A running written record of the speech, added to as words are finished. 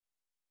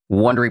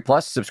Wondery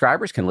Plus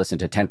subscribers can listen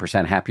to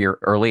 10% Happier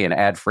early and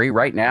ad-free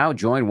right now.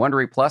 Join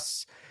Wondery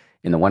Plus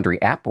in the Wondery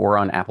app or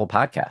on Apple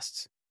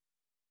Podcasts.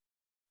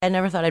 I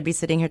never thought I'd be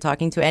sitting here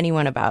talking to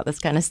anyone about this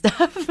kind of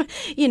stuff.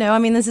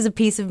 This is a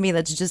piece of me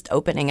that's just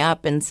opening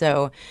up. And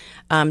so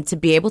to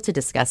be able to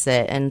discuss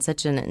it in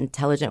such an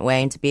intelligent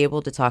way and to be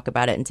able to talk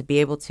about it and to be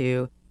able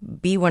to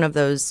be one of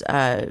those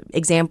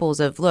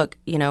examples of, look,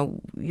 you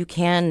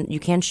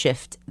can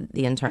shift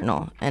the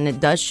internal and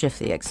it does shift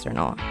the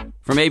external.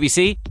 From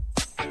ABC,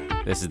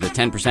 this is the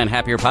 10%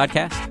 Happier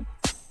podcast.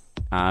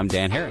 I'm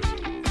Dan Harris.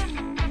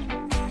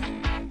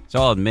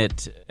 So I'll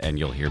admit, and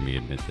you'll hear me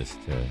admit this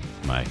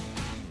to my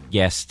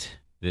guest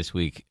this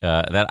week,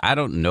 that I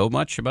don't know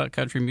much about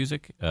country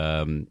music.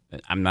 I'm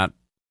not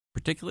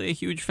particularly a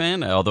huge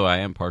fan, although I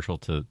am partial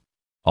to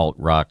alt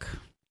rock,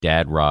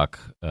 dad rock,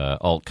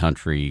 alt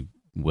country,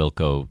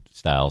 Wilco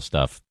style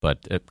stuff.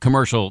 But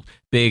commercial,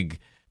 big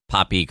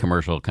poppy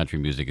commercial country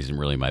music isn't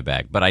really my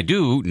bag. But I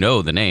do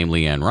know the name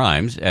LeAnn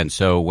Rimes. And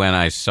so when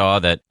I saw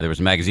that there was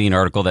a magazine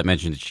article that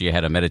mentioned that she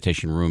had a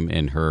meditation room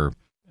in her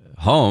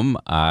home,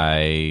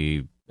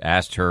 I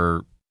asked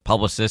her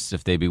publicists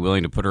if they'd be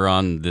willing to put her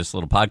on this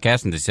little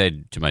podcast, and they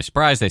said, to my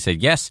surprise, they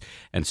said yes.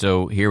 And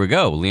so here we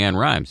go, LeAnn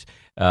Rimes.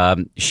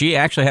 She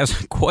actually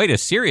has quite a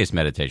serious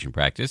meditation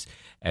practice,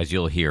 as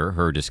you'll hear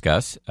her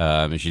discuss.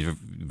 And she's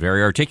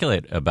very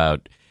articulate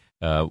about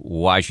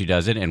why she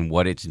does it and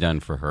what it's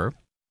done for her.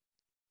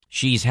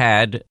 She's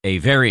had a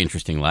very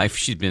interesting life.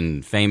 She's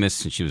been famous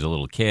since she was a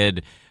little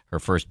kid. Her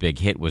first big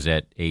hit was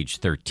at age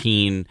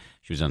 13.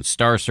 She was on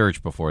Star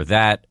Search before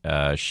that.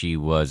 She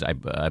was, I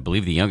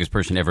believe, the youngest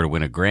person ever to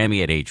win a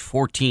Grammy at age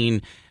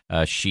 14.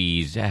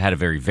 She's had a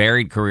very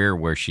varied career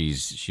where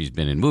she's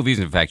been in movies.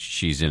 In fact,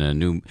 she's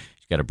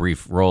got a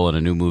brief role in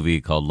a new movie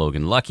called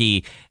Logan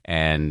Lucky,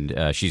 and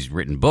she's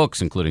written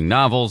books, including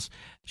novels.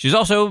 She's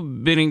also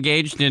been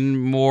engaged in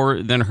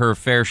more than her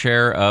fair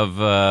share of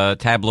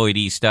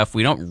tabloidy stuff.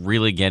 We don't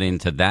really get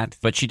into that,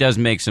 but she does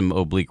make some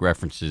oblique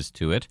references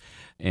to it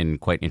in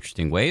quite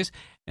interesting ways.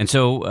 And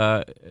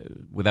so,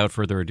 without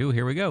further ado,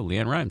 here we go,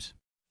 LeAnn Rimes.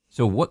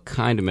 So what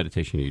kind of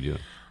meditation are you doing?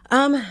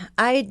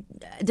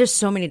 There's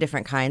so many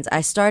different kinds. I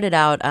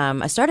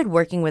started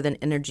working with an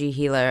energy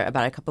healer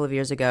about a couple of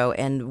years ago.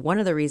 And one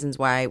of the reasons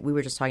why, we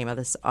were just talking about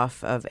this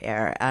off of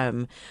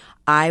air,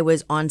 I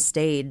was on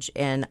stage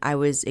and I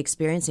was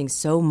experiencing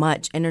so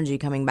much energy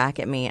coming back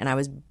at me, and I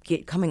was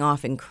coming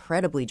off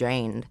incredibly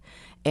drained.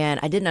 And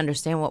I didn't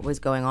understand what was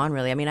going on,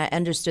 really. I mean, I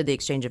understood the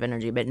exchange of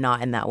energy, but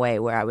not in that way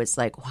where I was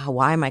like, wow,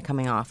 why am I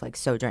coming off like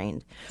so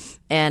drained?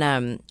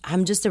 And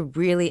I'm just a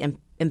really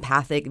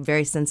empathic,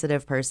 very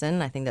sensitive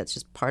person. I think that's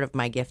just part of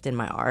my gift in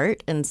my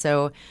art. And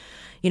so,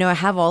 I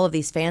have all of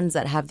these fans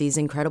that have these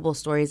incredible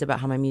stories about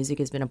how my music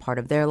has been a part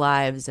of their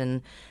lives.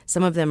 And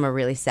some of them are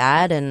really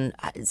sad. And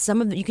some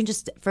of them,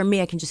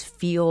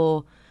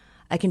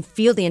 I can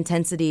feel the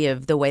intensity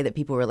of the way that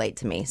people relate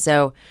to me.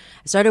 So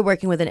I started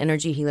working with an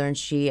energy healer, and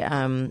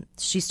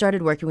she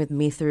started working with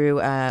me through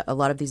a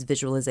lot of these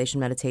visualization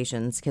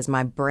meditations, because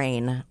my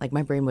brain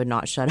would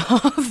not shut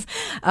off.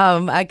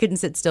 I couldn't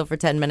sit still for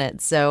 10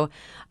 minutes. So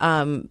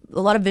a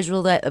lot of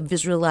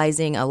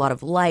visualizing, a lot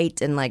of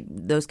light, and like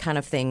those kind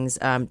of things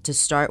to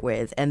start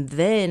with. And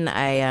then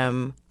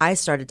I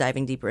started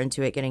diving deeper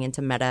into it, getting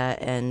into metta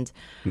and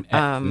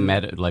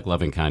metta, like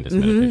loving kindness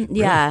meditation. Really?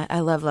 Yeah, I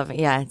love loving.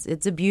 Yeah,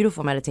 it's a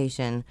beautiful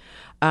meditation.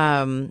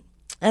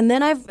 And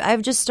then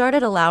I've just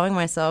started allowing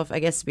myself, I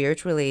guess,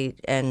 spiritually,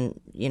 and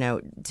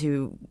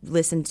to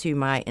listen to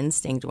my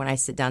instinct when I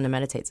sit down to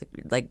meditate.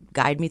 It's like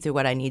guide me through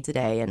what I need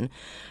today. And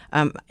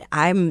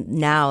I'm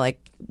now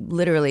like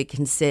literally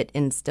can sit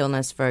in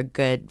stillness for a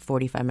good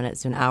 45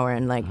 minutes to an hour,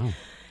 and like. Oh.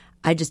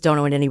 I just don't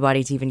want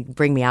anybody to even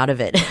bring me out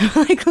of it.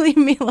 Like, leave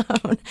me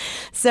alone.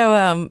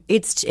 So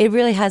it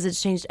really has.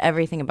 It's changed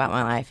everything about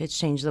my life. It's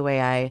changed the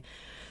way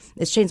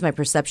it's changed my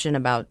perception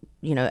about,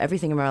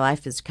 everything in my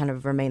life has kind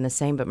of remained the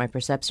same, but my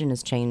perception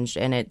has changed.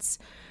 And it's,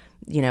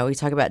 we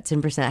talk about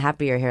 10%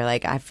 happier here.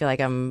 Like, I feel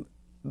like I'm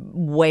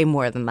way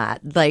more than that,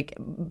 like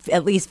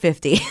at least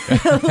 50.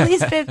 At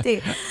least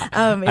 50.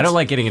 I don't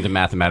like getting into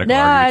mathematical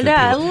arguments. No,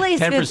 at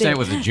least 10% 50.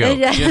 was a joke,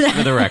 just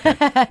for the record.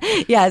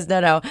 Yes,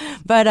 no.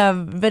 But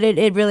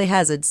it really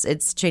has.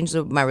 It's changed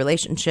my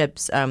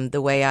relationships,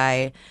 the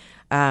way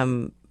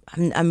I'm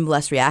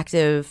less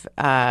reactive.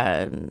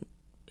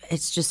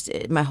 It's just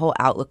my whole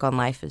outlook on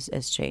life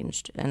has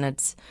changed. And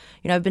it's,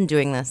 I've been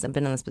doing this. I've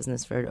been in this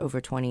business for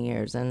over 20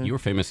 years. And you were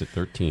famous at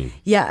 13.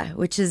 Yeah,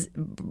 which has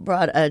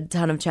brought a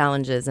ton of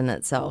challenges in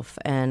itself.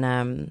 And,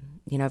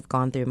 I've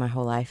gone through my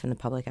whole life in the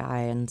public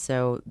eye. And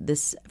so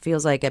this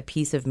feels like a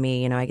piece of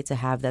me. I get to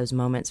have those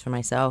moments for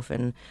myself.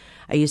 And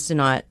I used to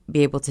not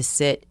be able to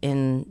sit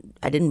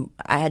I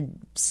had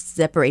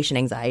separation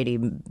anxiety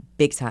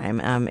big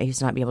time. I used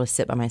to not be able to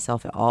sit by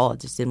myself at all. I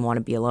just didn't want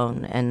to be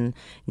alone. And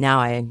now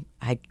I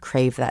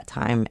crave that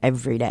time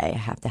every day. I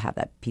have to have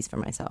that piece for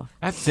myself.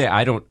 I have to say,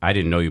 I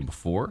didn't know you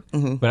before,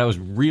 but I was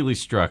really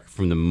struck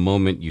from the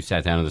moment you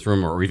sat down in this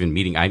room, or even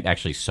meeting. I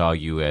actually saw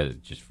you, as,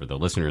 just for the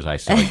listeners, I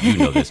saw you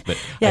know this, but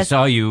I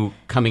saw you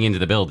coming into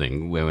the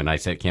building when I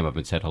came up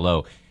and said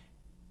hello.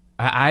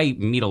 I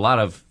meet a lot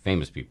of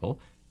famous people.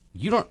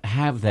 You don't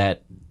have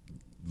that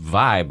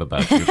vibe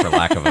about you, for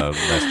lack of a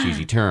less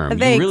cheesy term.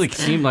 Thanks. You really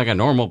seem like a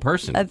normal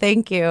person.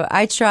 Thank you.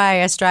 I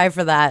strive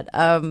for that.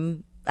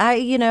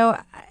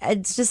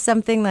 It's just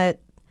something that,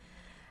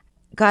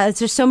 God,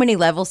 there's so many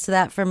levels to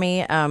that for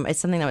me. It's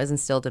something that was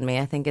instilled in me,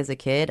 I think, as a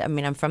kid. I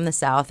mean, I'm from the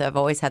South. I've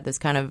always had those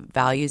kind of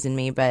values in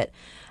me, but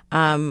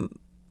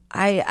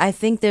I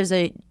think there's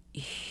a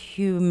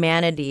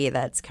humanity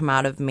that's come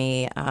out of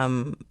me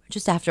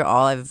just after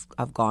all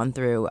I've gone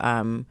through.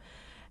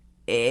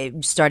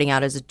 Starting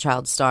out as a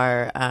child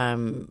star,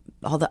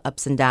 all the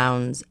ups and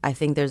downs. I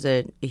think there's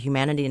a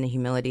humanity and a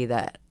humility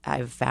that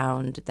I've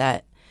found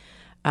that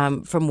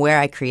from where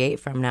I create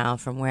from now,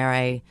 from where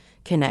I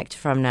connect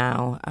from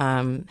now,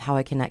 how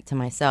I connect to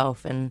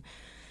myself. And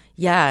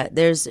yeah,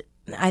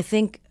 I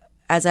think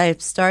as I'm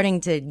starting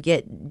to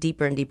get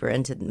deeper and deeper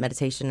into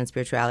meditation and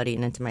spirituality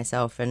and into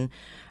myself, and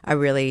I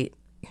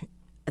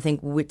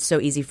think it's so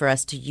easy for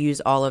us to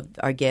use all of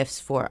our gifts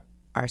for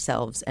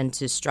ourselves and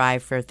to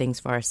strive for things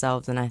for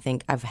ourselves. And I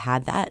think I've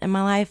had that in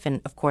my life,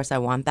 and of course I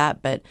want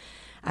that, but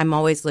I'm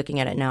always looking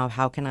at it now,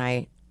 how can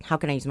I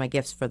use my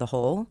gifts for the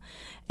whole?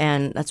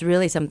 And that's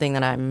really something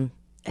that I'm,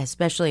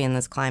 especially in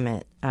this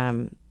climate,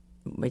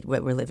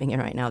 what we're living in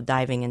right now,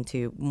 diving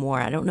into more.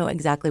 I don't know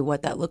exactly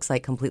what that looks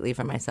like completely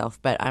for myself,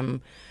 but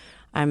I'm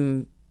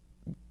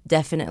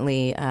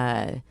definitely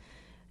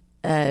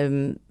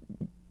trying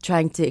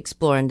to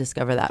explore and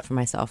discover that for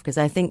myself, because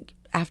I think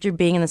after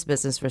being in this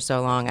business for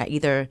so long,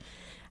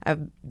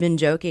 I've been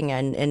joking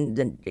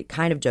and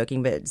kind of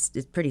joking, but it's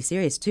pretty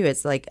serious too.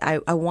 It's like I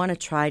want to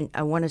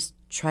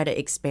try to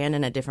expand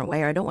in a different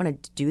way, or I don't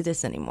want to do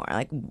this anymore.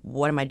 Like,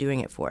 what am I doing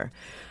it for?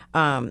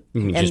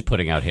 Just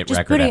putting out hit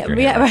record after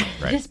hit record,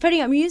 right? Just putting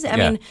out music. I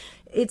mean,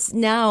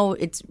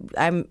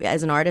 I'm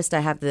as an artist, I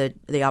have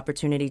the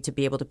opportunity to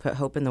be able to put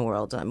hope in the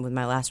world. With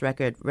my last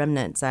record,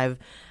 Remnants, I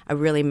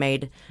really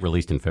made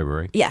released in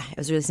February. Yeah, it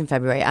was released in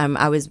February.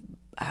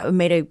 I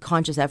made a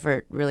conscious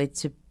effort really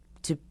to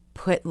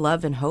put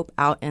love and hope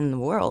out in the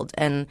world,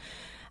 and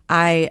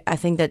I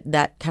think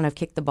that kind of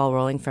kicked the ball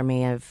rolling for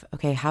me of,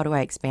 okay, how do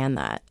I expand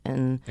that?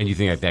 And you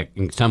think that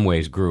in some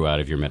ways grew out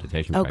of your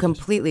meditation practice? Oh,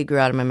 completely grew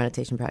out of my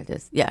meditation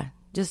practice. Yeah.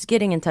 Just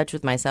getting in touch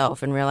with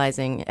myself and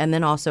realizing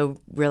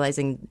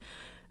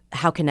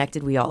how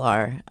connected we all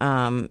are,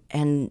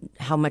 and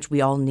how much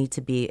we all need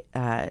to be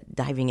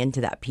diving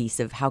into that piece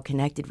of how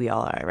connected we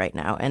all are right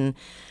now. And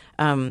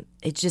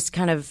it's just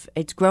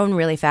it's grown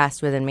really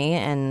fast within me.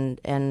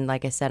 And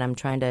like I said, I'm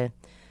trying to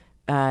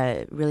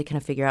really kind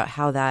of figure out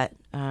how that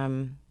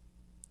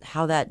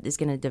is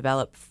going to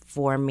develop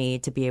for me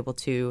to be able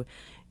to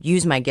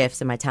use my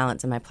gifts and my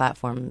talents and my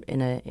platform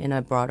in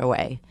a broader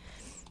way.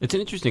 It's an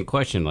interesting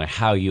question, like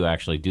how you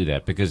actually do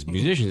that, because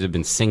musicians have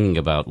been singing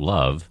about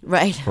love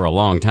for a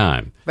long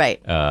time.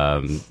 Right.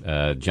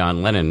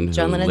 John Lennon,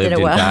 who lived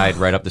and died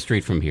right up the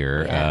street from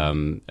here,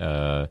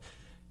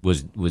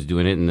 was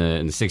doing it in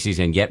the 60s,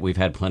 and yet we've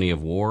had plenty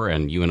of war,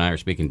 and you and I are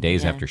speaking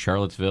days after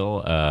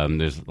Charlottesville.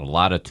 There's a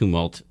lot of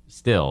tumult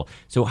still.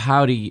 So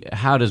how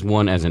does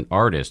one as an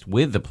artist,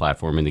 with the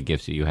platform and the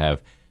gifts that you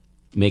have,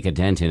 make a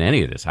dent in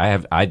any of this?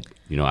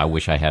 I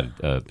wish I had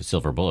a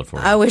silver bullet for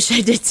it. I wish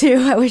I did too.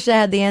 I wish I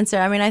had the answer.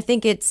 I mean, I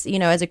think it's,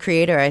 as a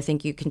creator, I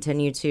think you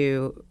continue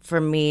to, for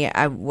me,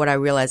 what I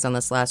realized on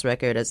this last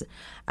record is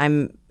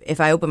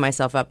if I open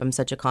myself up, I'm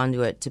such a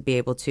conduit to be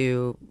able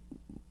to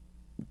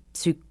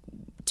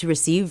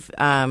receive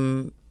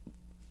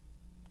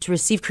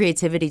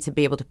creativity, to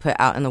be able to put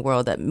out in the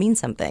world that means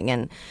something.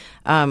 And,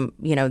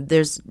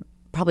 there's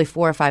probably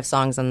 4 or 5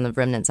 songs on the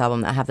Remnants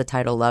album that have the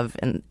title Love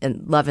and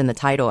Love in the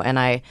title. And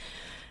I,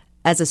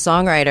 as a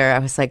songwriter, I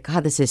was like,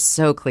 God, this is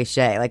so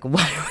cliche. Like,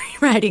 why are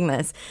we writing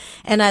this?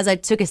 And as I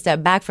took a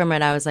step back from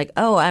it, I was like,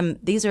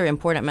 these are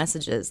important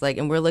messages. Like,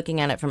 and we're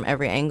looking at it from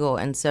every angle.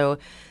 And so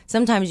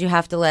sometimes you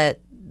have to let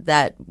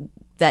that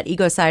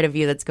ego side of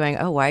you that's going,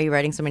 oh, why are you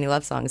writing so many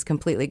love songs,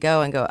 completely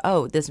go and go,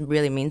 oh, this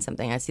really means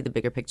something. I see the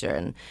bigger picture.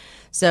 And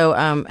so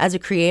as a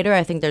creator,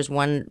 I think there's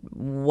one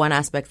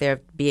aspect there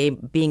of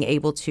being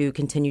able to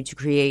continue to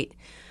create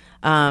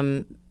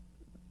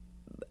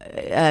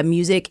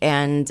music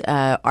and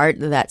art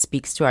that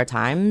speaks to our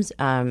times,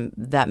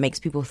 that makes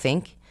people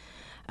think.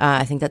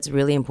 I think that's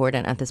really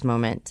important at this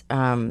moment.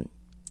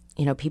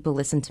 People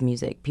listen to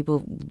music.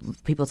 People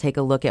take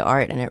a look at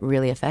art, and it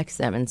really affects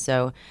them. And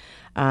so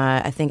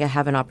I think I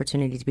have an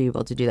opportunity to be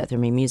able to do that through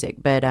my music.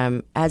 But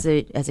as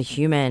a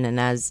human and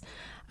as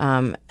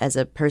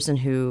a person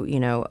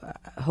who,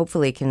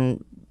 hopefully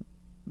can,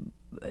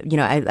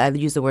 I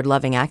use the word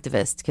loving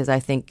activist, because I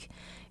think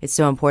it's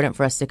so important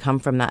for us to come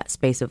from that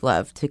space of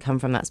love, to come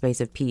from that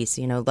space of peace.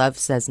 Love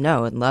says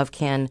no, and love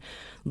can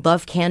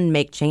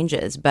make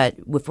changes. But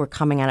if we're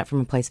coming at it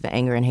from a place of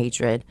anger and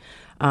hatred,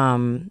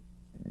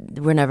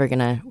 we're never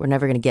gonna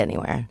get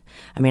anywhere.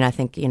 I mean, I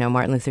think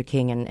Martin Luther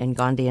King and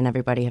Gandhi and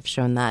everybody have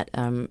shown that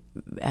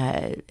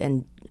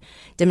and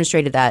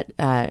demonstrated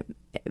that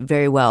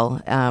very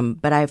well.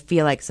 But I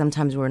feel like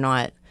sometimes we're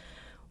not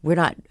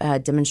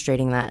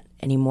demonstrating that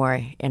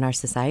anymore in our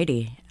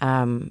society.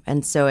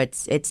 And so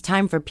it's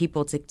time for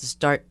people to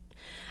start,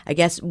 I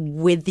guess,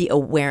 with the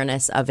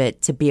awareness of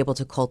it, to be able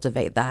to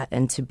cultivate that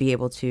and to be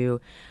able to,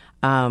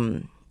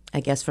 I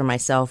guess for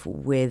myself,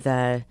 with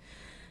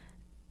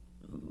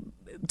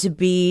to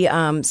be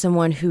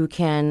someone who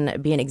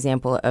can be an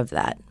example of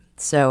that.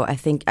 So I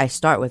think I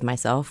start with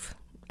myself.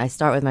 I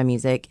start with my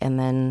music, and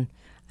then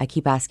I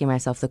keep asking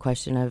myself the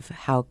question of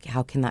how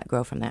can that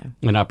grow from there?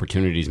 And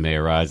opportunities may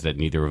arise that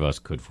neither of us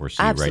could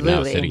foresee Absolutely. right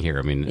now sitting here.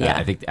 I mean, Yeah,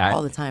 I think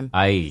all the time.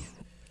 I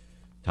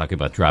talk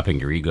about dropping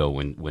your ego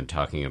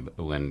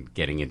when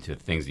getting into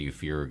things that you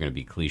fear are going to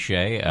be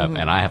cliche,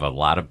 and I have a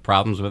lot of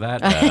problems with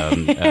that.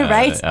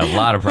 Right? A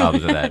lot of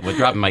problems with that. With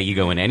dropping my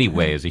ego in any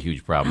way is a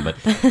huge problem.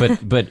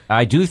 But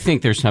I do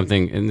think there's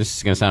something, and this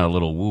is going to sound a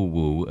little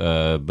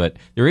woo-woo, but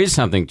there is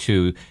something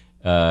to.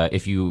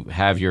 If you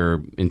have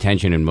your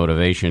intention and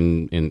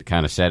motivation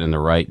kind of set in the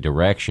right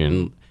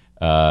direction,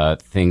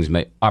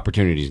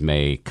 opportunities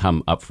may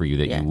come up for you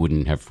that you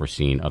wouldn't have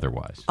foreseen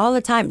otherwise. All the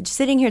time.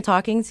 Sitting here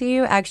talking to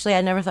you, actually,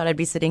 I never thought I'd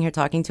be sitting here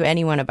talking to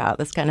anyone about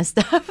this kind of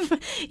stuff.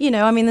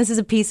 I mean, this is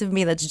a piece of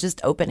me that's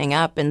just opening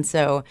up. And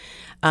so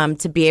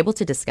to be able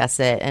to discuss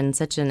it in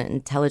such an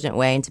intelligent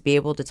way, and to be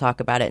able to talk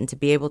about it, and to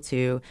be able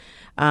to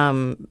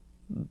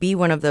be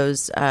one of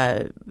those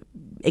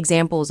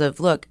examples of,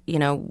 look, you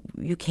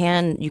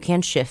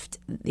can shift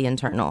the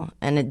internal,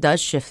 and it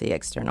does shift the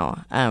external.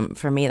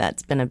 For me,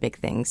 that's been a big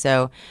thing.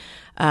 So,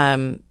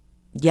 things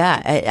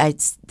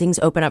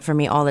open up for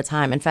me all the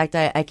time. In fact,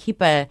 I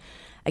keep a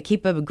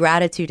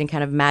gratitude and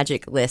kind of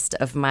magic list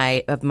of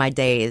my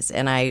days,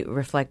 and I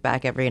reflect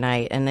back every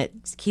night, and it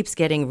keeps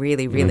getting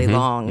really, really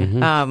long.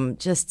 Mm-hmm.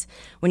 Just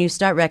when you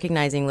start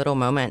recognizing little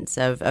moments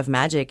of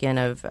magic and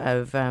of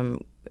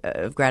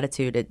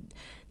gratitude,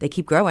 they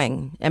keep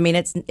growing. I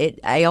mean,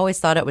 I always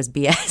thought it was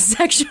BS,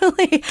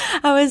 actually.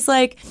 I was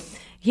like,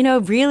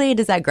 really,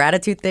 does that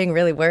gratitude thing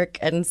really work?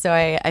 And so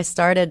I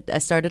started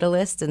a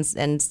list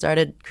and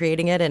started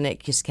creating it, and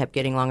it just kept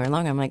getting longer and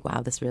longer. I'm like,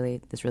 wow, this really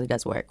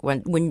does work.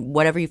 When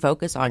whatever you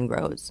focus on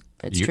grows.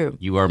 It's true.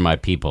 You are my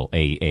people,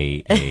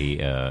 a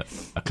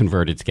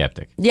converted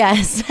skeptic.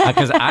 Yes.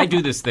 Because I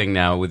do this thing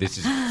now. This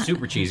is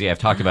super cheesy. I've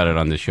talked about it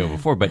on this show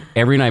before, but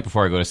every night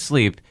before I go to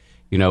sleep,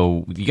 you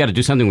got to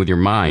do something with your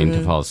mind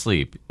to fall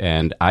asleep.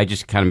 And I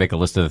just kind of make a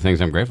list of the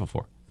things I'm grateful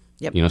for.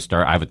 Yep.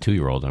 I have a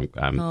 2-year-old.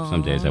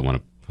 Some days I want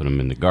to put him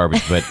in the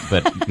garbage,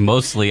 but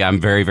mostly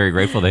I'm very, very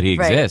grateful that he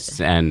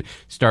exists, and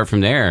start from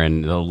there.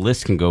 And the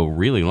list can go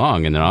really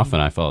long, and then often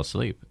I fall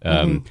asleep.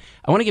 I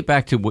want to get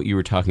back to what you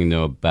were talking,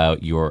 though,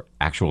 about your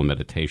actual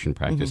meditation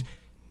practice.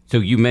 So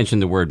you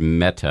mentioned the word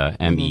metta,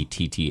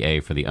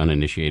 M-E-T-T-A, for the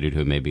uninitiated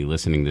who may be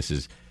listening. This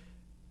is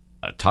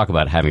talk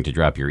about having to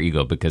drop your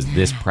ego, because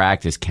this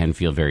practice can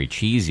feel very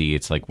cheesy.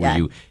 It's like where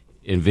you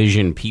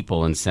envision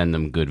people and send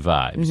them good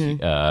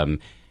vibes.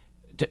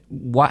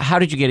 How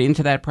did you get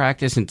into that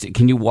practice? And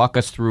can you walk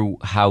us through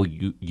how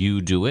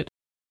you do it?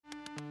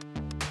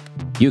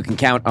 You can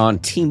count on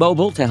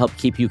T-Mobile to help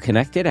keep you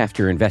connected.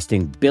 After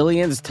investing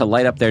billions to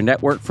light up their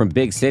network from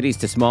big cities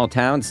to small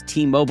towns,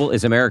 T-Mobile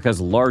is America's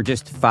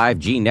largest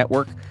 5G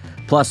network.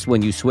 Plus,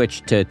 when you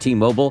switch to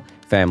T-Mobile,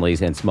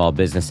 families and small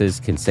businesses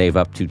can save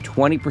up to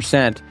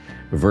 20%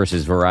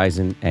 versus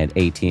Verizon and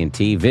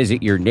AT&T.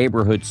 Visit your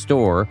neighborhood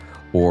store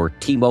or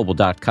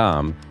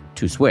T-Mobile.com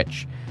to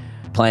switch.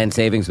 Plan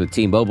savings with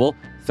T-Mobile.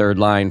 Third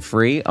line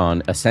free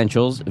on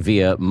essentials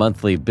via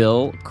monthly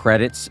bill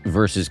credits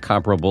versus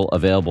comparable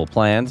available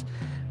plans.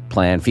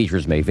 Plan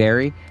features may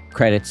vary.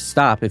 Credits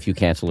stop if you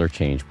cancel or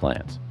change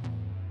plans.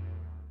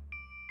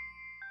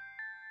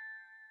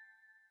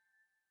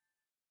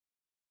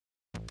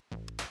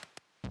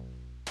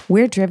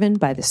 We're driven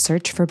by the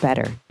search for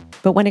better.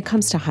 But when it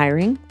comes to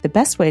hiring, the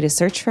best way to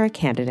search for a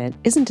candidate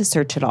isn't to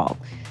search at all.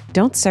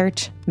 Don't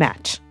search,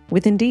 match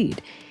with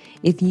Indeed.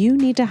 If you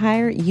need to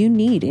hire, you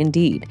need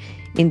Indeed.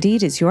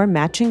 Indeed is your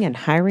matching and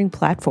hiring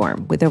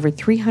platform with over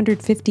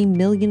 350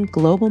 million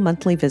global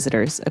monthly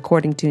visitors,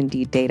 according to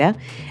Indeed data,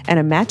 and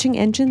a matching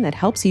engine that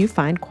helps you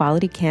find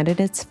quality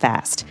candidates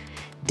fast.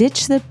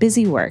 Ditch the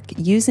busy work.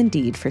 Use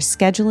Indeed for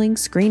scheduling,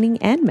 screening,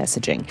 and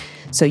messaging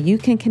so you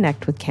can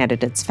connect with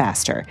candidates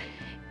faster.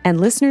 And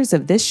listeners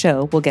of this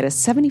show will get a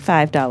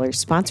 $75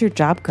 sponsored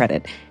job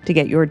credit to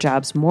get your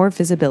jobs more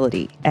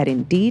visibility at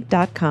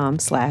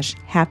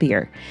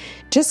Indeed.com/happier.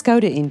 Just go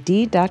to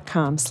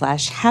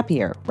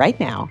Indeed.com/happier right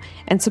now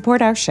and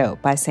support our show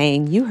by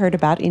saying you heard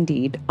about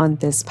Indeed on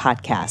this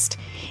podcast.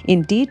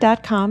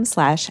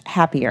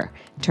 Indeed.com/happier.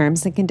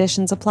 Terms and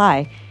conditions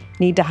apply.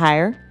 Need to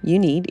hire? You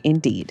need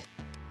Indeed.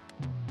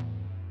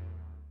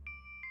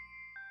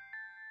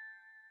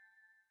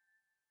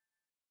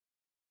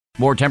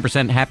 More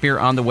 10% Happier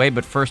on the way,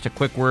 but first a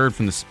quick word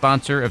from the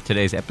sponsor of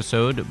today's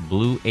episode,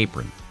 Blue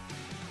Apron.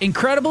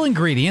 Incredible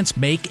ingredients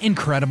make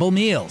incredible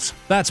meals.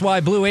 That's why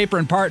Blue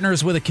Apron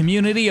partners with a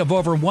community of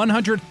over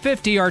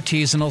 150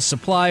 artisanal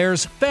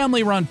suppliers,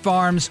 family-run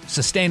farms,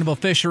 sustainable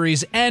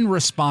fisheries, and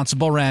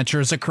responsible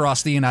ranchers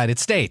across the United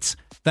States.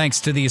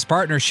 Thanks to these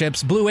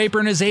partnerships, Blue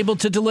Apron is able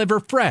to deliver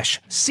fresh,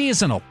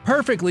 seasonal,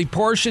 perfectly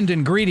portioned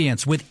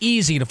ingredients with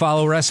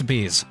easy-to-follow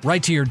recipes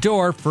right to your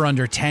door for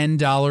under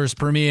 $10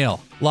 per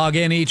meal. Log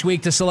in each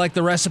week to select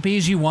the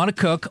recipes you want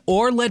to cook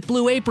or let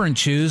Blue Apron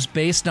choose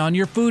based on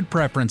your food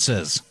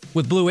preferences.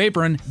 With Blue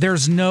Apron,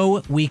 there's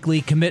no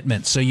weekly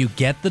commitment, so you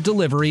get the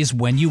deliveries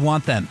when you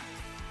want them.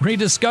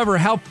 Rediscover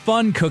how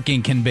fun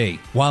cooking can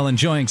be while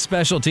enjoying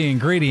specialty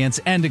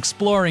ingredients and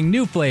exploring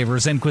new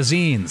flavors and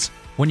cuisines.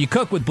 When you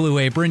cook with Blue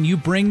Apron, you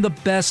bring the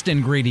best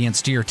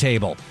ingredients to your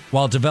table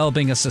while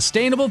developing a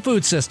sustainable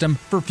food system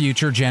for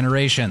future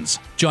generations.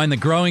 Join the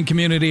growing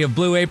community of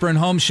Blue Apron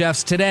home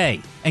chefs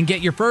today and get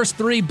your first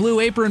 3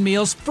 Blue Apron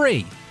meals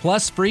free,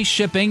 plus free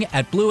shipping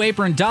at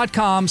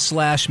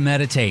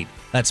blueapron.com/meditate.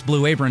 That's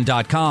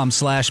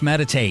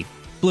blueapron.com/meditate.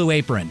 Blue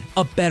Apron,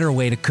 a better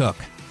way to cook.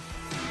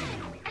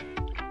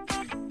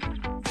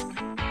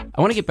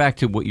 I want to get back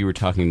to what you were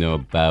talking, though,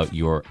 about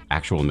your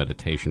actual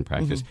meditation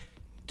practice.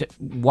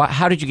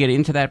 How did you get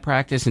into that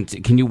practice? And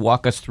can you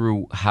walk us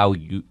through how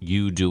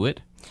you do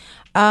it?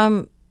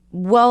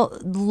 Well,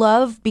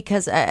 love,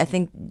 because I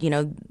think,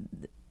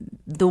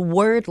 the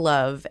word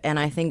love, and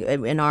I think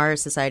in our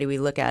society we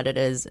look at it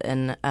as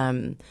an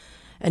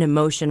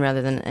emotion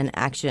rather than an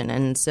action.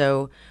 And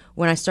so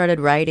when I started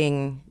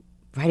writing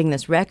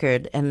this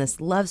record and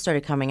this love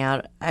started coming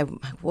out,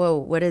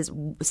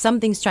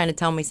 something's trying to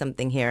tell me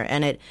something here.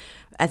 And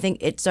I think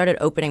it started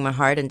opening my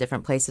heart in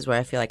different places where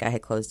I feel like I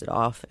had closed it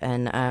off.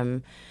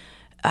 And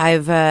I'll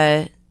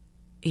go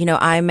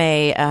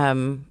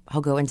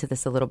into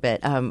this a little bit.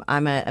 I'm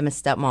a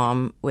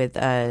stepmom with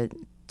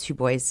 2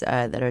 boys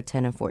that are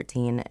 10 and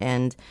 14,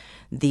 and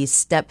the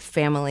step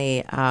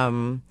family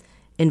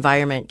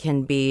environment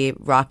can be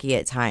rocky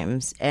at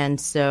times.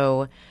 And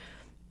so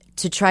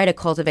to try to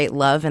cultivate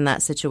love in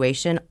that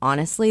situation,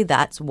 honestly,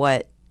 that's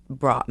what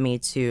brought me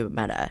to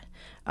Metta.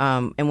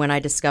 And when I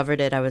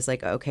discovered it, I was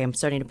like, okay, I'm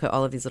starting to put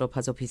all of these little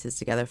puzzle pieces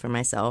together for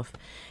myself.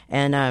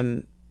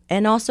 And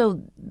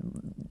also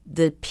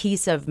the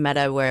piece of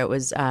Metta where it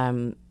was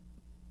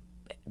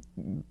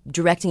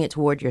directing it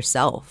toward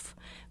yourself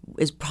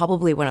is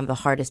probably one of the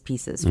hardest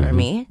pieces for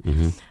me.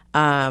 Mm-hmm.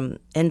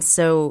 And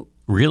so...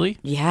 Really?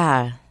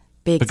 Yeah,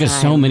 big because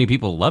time. So many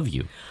people love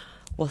you.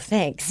 Well,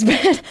 thanks.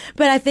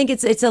 But I think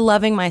it's a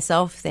loving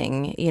myself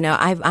thing.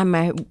 I'm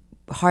my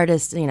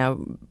hardest,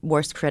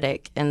 worst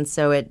critic. And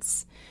so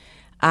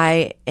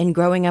and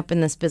growing up in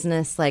this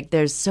business, like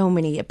there's so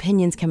many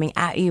opinions coming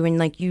at you, and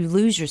like you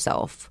lose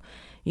yourself.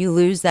 You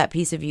lose that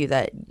piece of you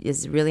that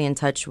is really in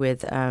touch with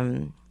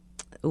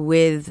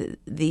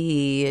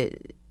the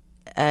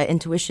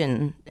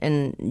intuition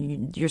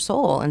and your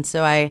soul. And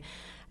so I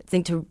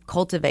think to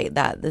cultivate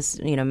that, this,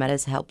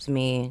 Metta's helped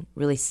me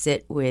really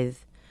sit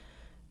with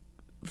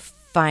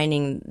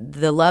finding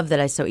the love that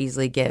I so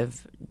easily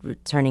give,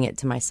 returning it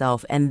to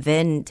myself, and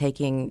then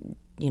taking,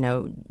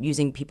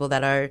 using people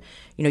that are,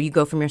 you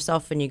go from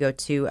yourself and you go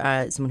to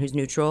someone who's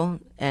neutral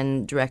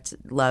and direct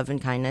love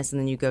and kindness,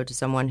 and then you go to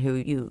someone who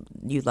you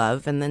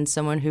love, and then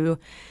someone who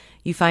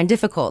you find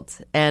difficult.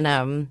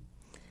 And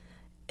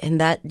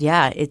that,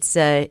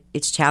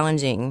 it's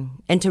challenging.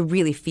 And to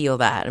really feel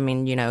that, I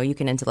mean, you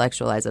can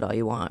intellectualize it all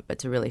you want, but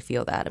to really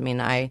feel that, I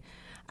mean, I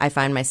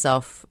find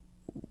myself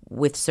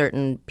with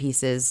certain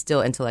pieces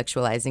still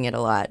intellectualizing it a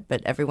lot,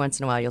 but every once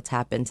in a while you'll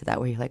tap into that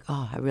where you're like,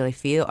 oh, I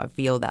feel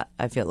that.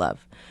 I feel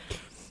love.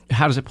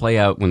 How does it play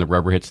out when the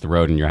rubber hits the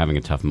road and you're having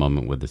a tough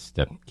moment with the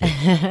step kids?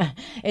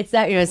 It's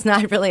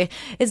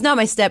not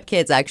my step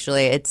kids,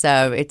 actually. It's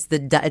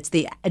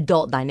the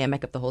adult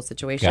dynamic of the whole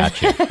situation.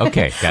 Gotcha.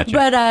 Okay,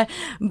 gotcha.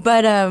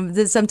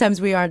 But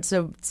sometimes we aren't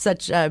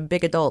such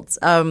big adults.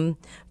 But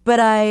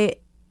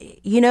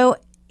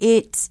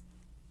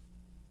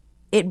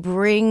it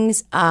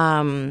brings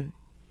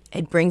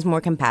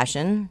more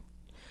compassion.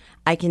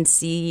 I can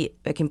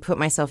put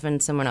myself in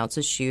someone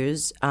else's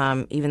shoes,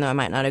 even though I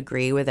might not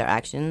agree with their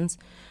actions.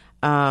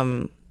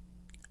 I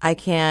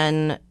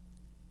can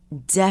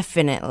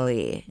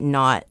definitely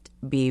not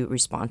be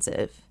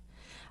responsive.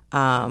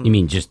 You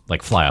mean just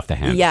like fly off the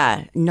handle?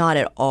 Yeah, not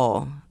at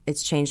all.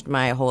 It's changed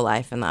my whole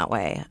life in that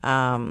way.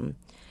 And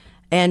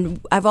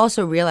I've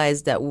also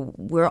realized that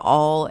we're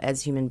all,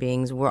 as human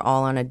beings, we're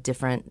all in our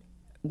different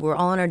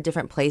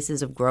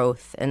places of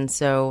growth. And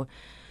so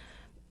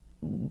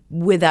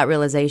with that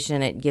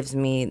realization, it gives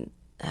me,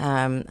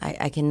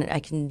 I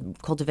can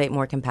cultivate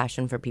more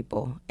compassion for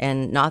people.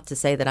 And not to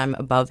say that I'm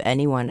above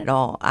anyone at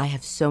all. I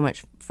have so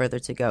much further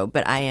to go.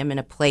 But I am in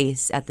a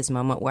place at this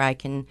moment where I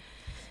can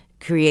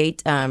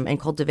create and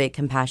cultivate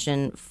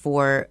compassion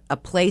for a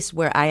place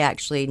where I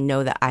actually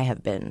know that I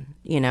have been.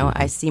 Mm-hmm.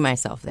 I see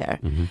myself there.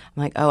 Mm-hmm. I'm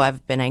like, oh,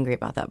 I've been angry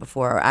about that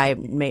before. Or I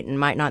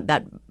might not,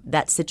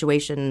 that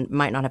situation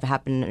might not have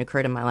happened and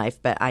occurred in my life,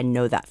 but I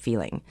know that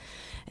feeling.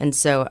 And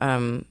so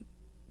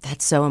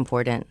that's so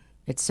important.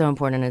 It's so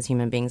important as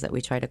human beings that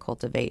we try to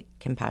cultivate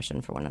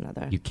compassion for one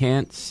another. You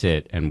can't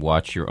sit and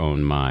watch your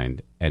own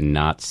mind and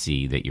not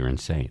see that you're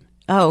insane.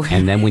 Oh,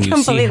 and then when you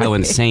see completely. how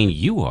insane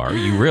you are,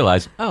 you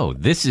realize, oh,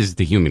 this is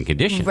the human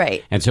condition.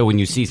 Right. And so when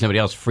you see somebody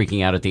else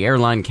freaking out at the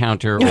airline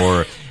counter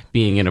or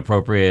being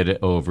inappropriate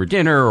over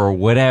dinner or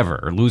whatever,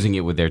 or losing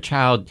it with their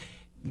child,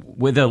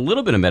 with a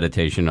little bit of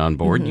meditation on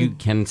board, you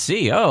can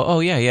see,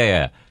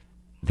 yeah.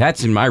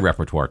 That's in my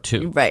repertoire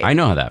too. Right. I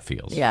know how that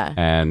feels. Yeah.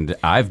 And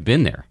I've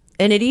been there.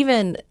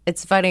 And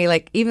it's funny,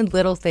 like even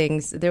little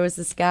things. There was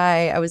this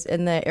guy, I was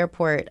in the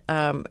airport,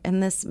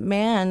 and this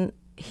man,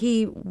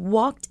 he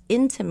walked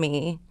into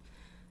me.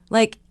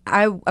 Like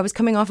I was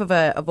coming off of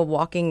a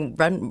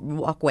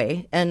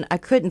walkway, and I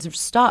couldn't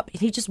stop.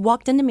 He just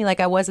walked into me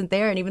like I wasn't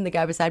there. And even the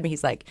guy beside me,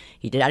 he's like,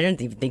 I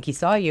didn't even think he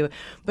saw you.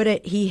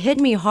 But he hit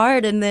me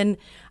hard, and then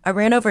I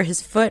ran over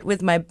his foot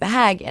with my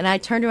bag, and I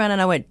turned around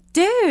and I went,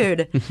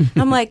 dude.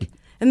 I'm like,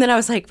 and then I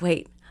was like,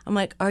 wait. I'm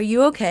like, are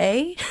you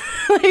okay?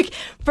 Like,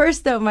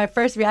 first, though, my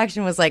first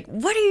reaction was like,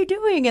 what are you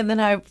doing? And then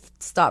I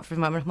stopped for a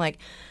moment. I'm like,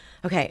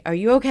 okay, are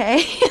you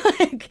okay?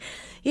 Like,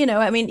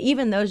 I mean,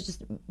 even those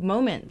just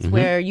moments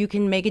where you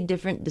can make a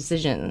different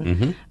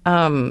decision.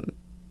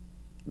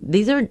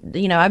 These are,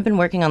 I've been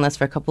working on this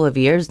for a couple of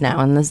years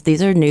now, and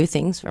these are new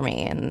things for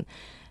me. And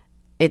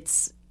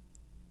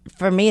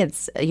for me,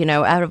 it's,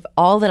 out of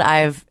all that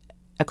I've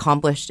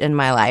accomplished in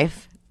my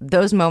life,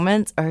 those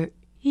moments are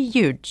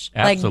huge.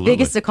 Absolutely. Like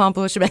biggest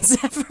accomplishments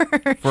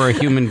ever For a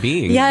human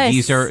being. Yes.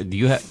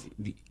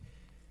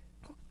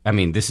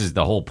 This is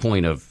the whole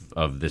point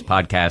of this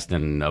podcast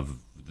and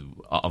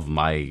of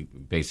my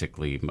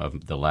basically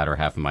of the latter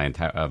half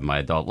of my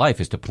adult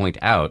life is to point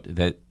out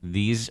that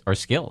these are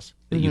skills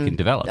that you can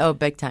develop. Oh,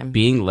 big time.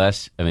 Being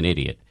less of an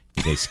idiot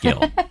is a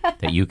skill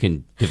that you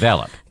can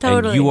develop.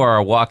 Totally. And you are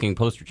a walking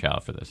poster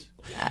child for this.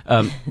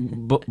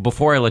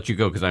 Before I let you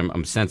go, because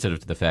I'm sensitive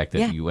to the fact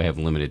that you have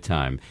limited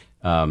time.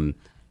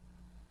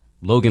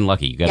 Logan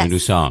Lucky, you got a new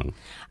song.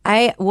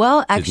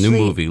 His new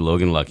movie,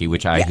 Logan Lucky,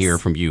 which I hear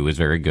from you is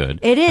very good.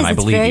 It is. And I It's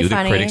believe very you.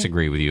 funny. The critics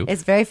agree with you.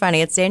 It's very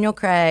funny. It's Daniel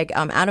Craig,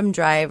 Adam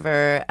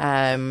Driver,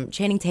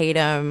 Channing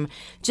Tatum,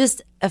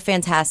 just a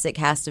fantastic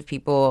cast of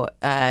people.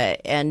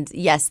 And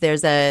yes,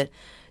 there's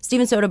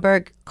Steven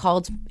Soderbergh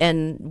called,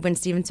 and when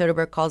Steven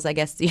Soderbergh calls, I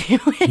guess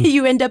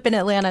you end up in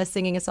Atlanta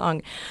singing a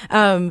song.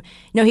 No,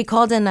 he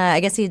called in, I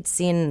guess he'd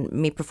seen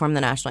me perform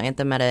the national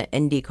anthem at an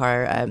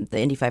IndyCar, the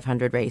Indy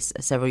 500 race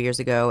several years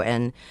ago.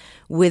 And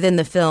within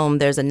the film,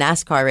 there's a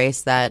NASCAR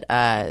race where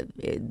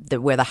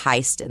the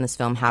heist in this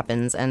film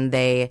happens. And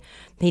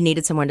he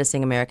needed someone to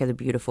sing America the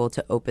Beautiful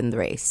to open the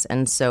race.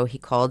 And so he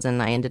called,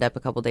 and I ended up a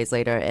couple days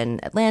later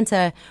in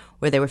Atlanta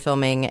where they were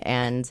filming.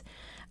 And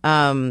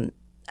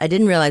I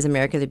didn't realize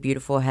America the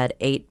Beautiful had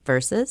 8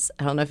 verses.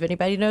 I don't know if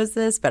anybody knows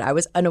this, but I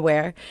was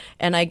unaware.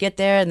 And I get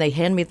there and they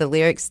hand me the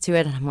lyrics to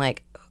it. And I'm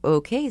like,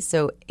 okay,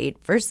 so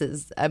 8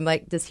 verses. I'm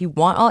like, does he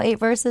want all 8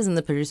 verses? And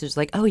the producer's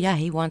like, oh yeah,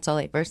 he wants all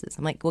 8 verses.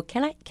 I'm like, well,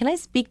 can I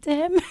speak to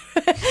him?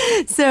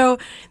 So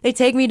they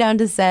take me down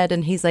to set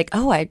and he's like,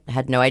 oh, I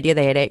had no idea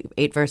they had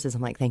 8 verses.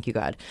 I'm like, thank you,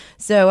 God.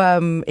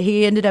 So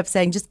he ended up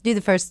saying, just do the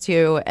first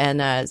 2.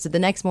 And so the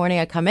next morning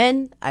I come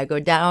in, I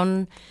go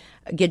down,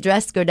 get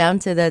dressed, go down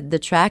to the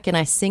track, and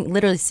I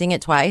literally sing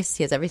it twice.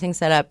 He has everything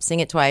set up, sing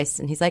it twice,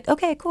 and he's like,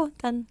 okay, cool,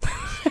 done.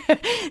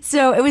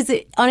 So it was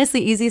honestly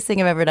the easiest thing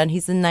I've ever done.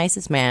 He's the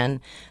nicest man,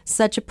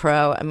 such a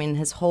pro. I mean,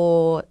 his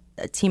whole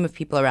team of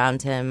people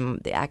around him,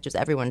 the actors,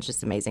 everyone's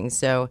just amazing.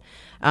 So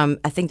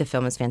I think the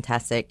film is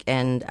fantastic.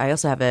 And I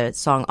also have a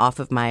song off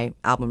of my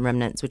album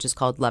Remnants, which is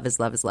called Love is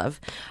Love is Love.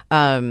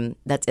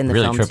 That's in the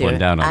really film tripling too.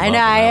 down on I love know,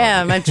 I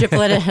now. am. I'm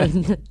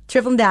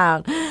tripling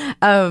down.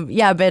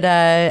 But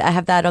I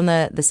have that on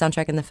the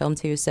soundtrack in the film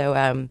too.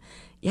 So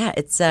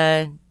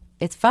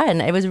it's fun.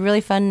 It was a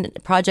really fun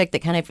project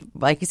that kind of,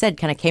 like you said,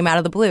 kind of came out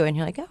of the blue, and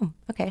you're like, oh,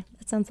 okay,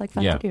 that sounds like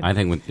fun to do. I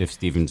think if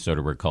Steven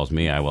Soderbergh calls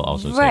me, I will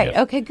also say right. yes.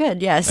 Okay, good.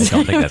 Yes. I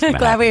don't think that's gonna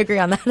Glad happen. we agree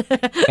on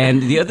that.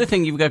 And the other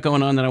thing you've got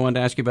going on that I wanted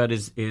to ask you about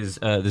is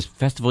this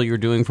festival you're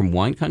doing from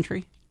Wine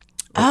Country.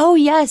 Oh,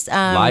 yes.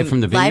 Live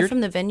from the Vineyard? Live from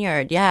the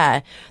Vineyard,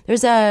 yeah.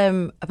 There's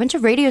a bunch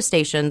of radio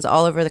stations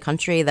all over the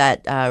country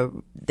that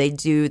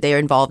they're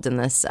involved in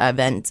this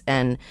event.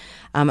 And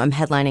I'm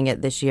headlining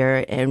it this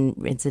year, and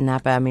it's in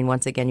Napa. I mean,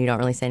 once again, you don't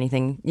really say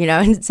anything,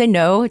 and say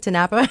no to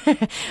Napa.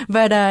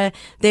 But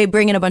they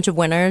bring in a bunch of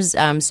winners.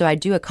 So I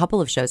do a couple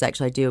of shows,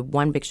 actually. I do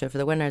one big show for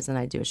the winners, and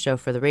I do a show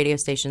for the radio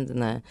stations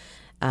and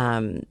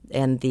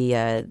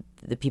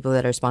the people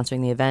that are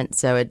sponsoring the event.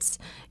 So it's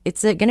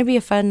going to be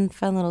a fun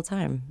little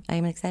time.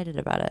 I'm excited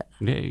about it.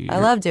 Yeah, I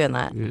love doing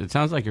that. It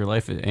sounds like your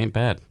life ain't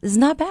bad. It's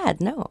not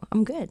bad. No,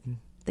 I'm good.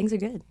 Things are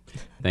good.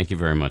 Thank you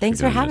very much. Thanks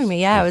for doing having this.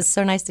 me. Yeah, it was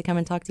so nice to come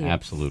and talk to you.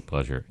 Absolute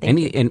pleasure.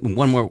 Thank And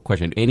one more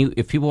question.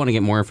 If people want to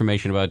get more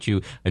information about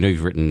you, I know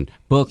you've written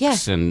books. Yeah.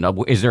 And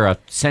is there a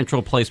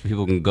central place where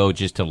people can go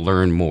just to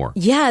learn more?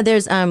 Yeah,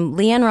 there's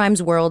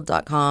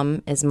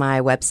LeanneRhymesWorld.com is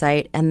my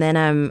website. And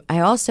then I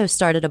also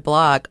started a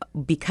blog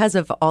because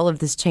of all of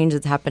this change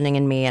that's happening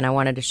in me, and I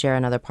wanted to share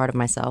another part of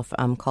myself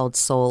called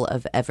Soul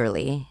of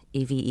Everly.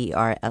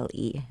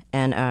 Everle,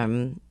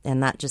 and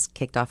that just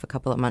kicked off a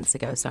couple of months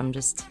ago. So I'm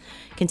just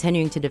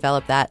continuing to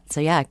develop that.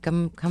 So yeah,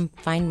 come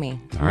find me.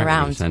 All right,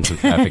 around. Send some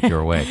traffic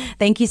your way.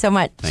 Thank you so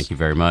much. Thank you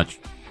very much.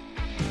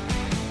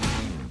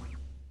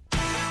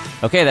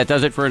 Okay, that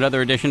does it for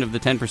another edition of the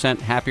 10%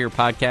 Happier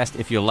podcast.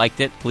 If you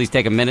liked it, please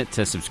take a minute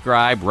to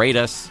subscribe, rate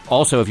us.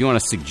 Also, if you want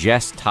to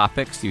suggest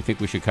topics you think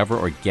we should cover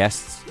or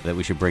guests that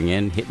we should bring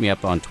in, hit me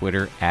up on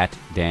Twitter at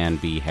Dan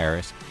B.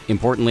 Harris.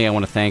 Importantly, I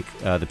want to thank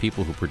the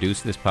people who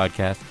produce this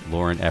podcast,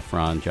 Lauren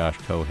Efron, Josh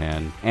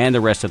Cohan, and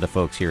the rest of the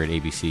folks here at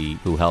ABC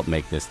who help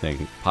make this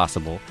thing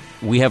possible.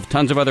 We have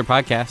tons of other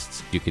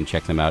podcasts. You can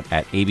check them out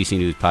at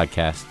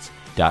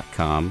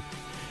abcnewspodcasts.com.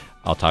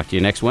 I'll talk to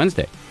you next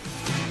Wednesday.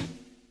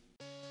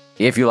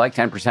 If you like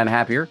 10%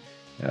 Happier,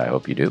 and I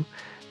hope you do,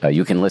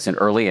 you can listen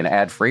early and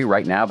ad-free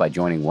right now by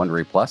joining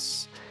Wondery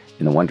Plus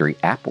in the Wondery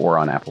app or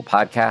on Apple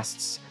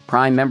Podcasts.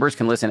 Prime members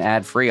can listen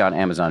ad-free on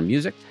Amazon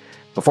Music.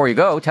 Before you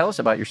go, tell us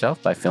about yourself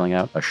by filling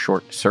out a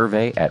short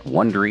survey at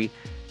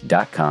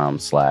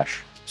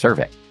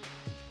Wondery.com/survey.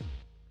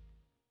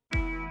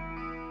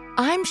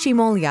 I'm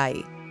Shimol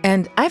Yai,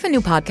 and I have a new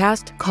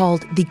podcast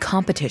called The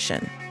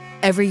Competition.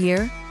 Every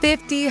year,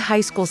 50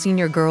 high school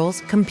senior girls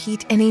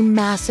compete in a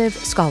massive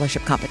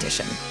scholarship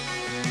competition.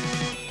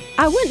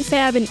 I wouldn't say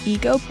I have an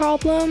ego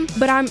problem,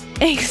 but I'm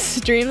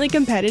extremely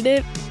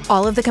competitive.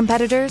 All of the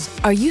competitors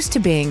are used to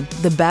being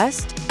the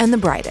best and the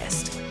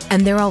brightest,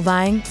 and they're all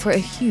vying for a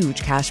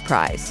huge cash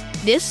prize.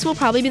 This will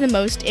probably be the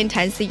most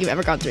intense thing you've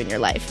ever gone through in your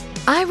life.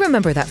 I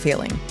remember that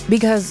feeling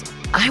because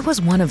I was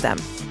one of them.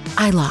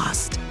 I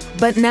lost.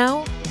 But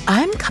now,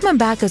 I'm coming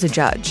back as a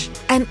judge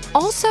and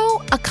also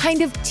a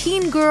kind of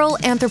teen girl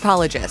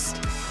anthropologist.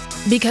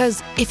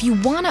 Because if you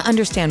want to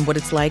understand what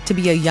it's like to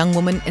be a young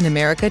woman in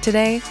America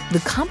today, the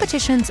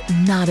competition's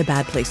not a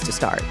bad place to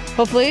start.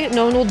 Hopefully,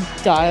 no one will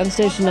die on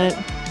stage tonight.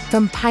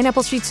 From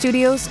Pineapple Street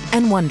Studios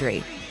and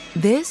Wondery,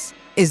 this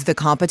is The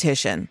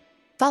Competition.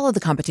 Follow The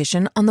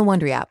Competition on the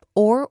Wondery app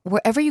or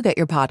wherever you get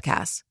your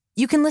podcasts.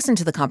 You can listen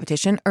to The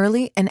Competition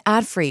early and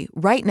ad-free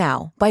right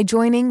now by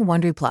joining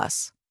Wondery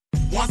Plus.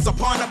 Once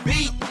upon a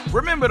beat.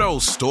 Remember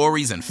those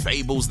stories and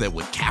fables that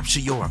would capture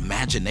your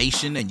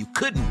imagination and you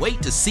couldn't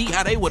wait to see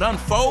how they would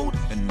unfold?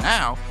 And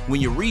now,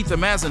 when you read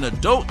them as an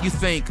adult, you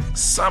think,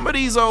 some of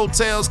these old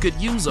tales could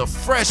use a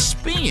fresh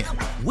spin.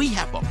 We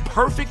have a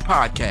perfect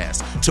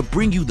podcast to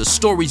bring you the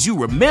stories you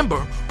remember,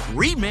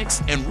 remix,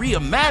 and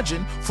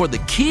reimagine for the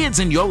kids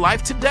in your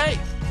life today.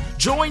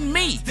 Join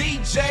me,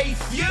 DJ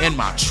Few, and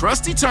my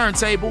trusty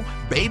turntable,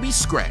 Baby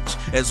Scratch,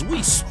 as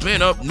we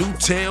spin up new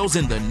tales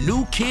in the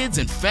New Kids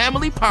and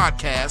Family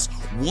podcast,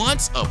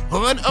 Once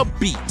Upon a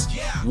Beat.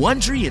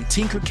 Wondery and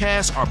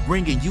Tinkercast are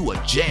bringing you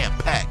a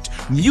jam-packed,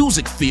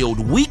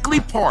 music-filled weekly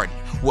party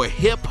where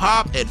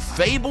hip-hop and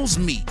fables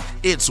meet.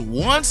 It's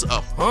Once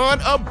Upon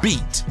a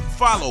Beat.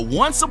 Follow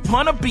Once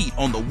Upon a Beat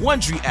on the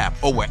Wondery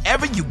app or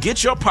wherever you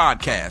get your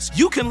podcasts.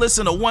 You can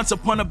listen to Once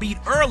Upon a Beat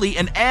early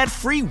and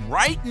ad-free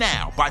right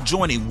now by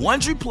joining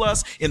Wondery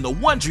Plus in the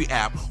Wondery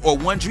app or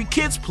Wondery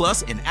Kids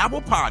Plus in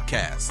Apple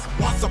Podcasts.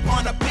 Once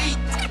Upon a Beat.